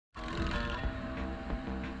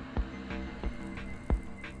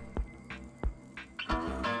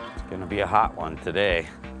Gonna be a hot one today.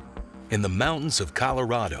 In the mountains of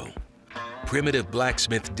Colorado, primitive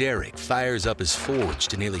blacksmith Derik fires up his forge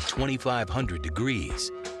to nearly 2,500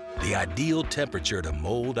 degrees, the ideal temperature to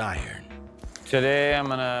mold iron. Today I'm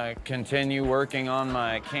gonna continue working on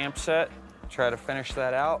my camp set, try to finish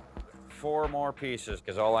that out. 4 more pieces,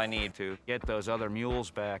 because all I need to get those other mules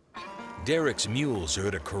back. Derik's mules are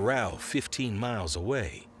at a corral 15 miles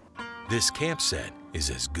away. This camp set is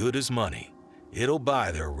as good as money. It'll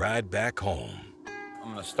buy their ride back home.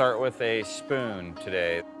 I'm gonna start with a spoon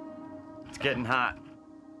today. It's getting hot.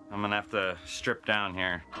 I'm gonna have to strip down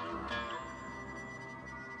here.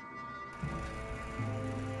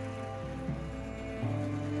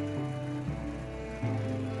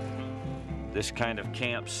 This kind of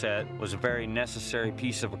camp set was a very necessary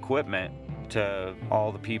piece of equipment to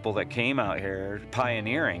all the people that came out here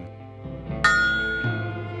pioneering.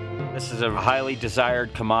 This is a highly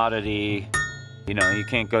desired commodity. You know, you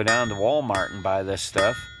can't go down to Walmart and buy this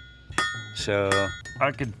stuff. So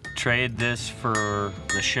I could trade this for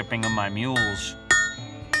the shipping of my mules.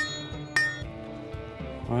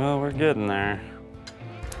 Well, we're getting there.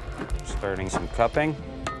 Starting some cupping.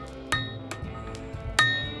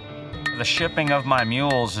 The shipping of my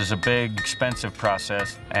mules is a big, expensive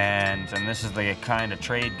process, and this is the kind of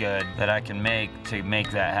trade good that I can make to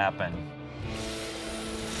make that happen.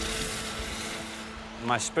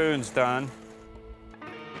 My spoon's done.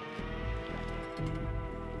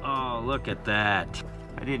 Oh, look at that.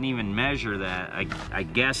 I didn't even measure that. I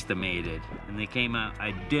guesstimated, and they came out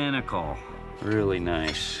identical. Really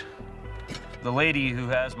nice. The lady who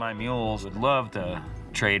has my mules would love to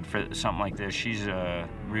trade for something like this. She's a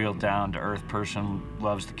real down-to-earth person,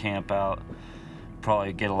 loves to camp out.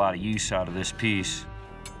 Probably get a lot of use out of this piece.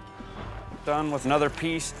 Done with another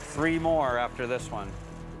piece, 3 more after this one.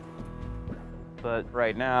 But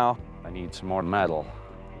right now, I need some more metal.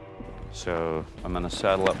 So I'm gonna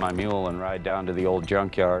saddle up my mule and ride down to the old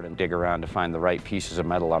junkyard and dig around to find the right pieces of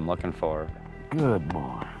metal I'm looking for. Good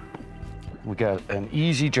boy. We got an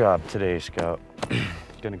easy job today, Scout.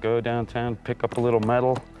 Gonna go downtown, pick up a little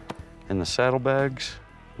metal in the saddlebags.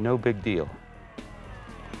 No big deal.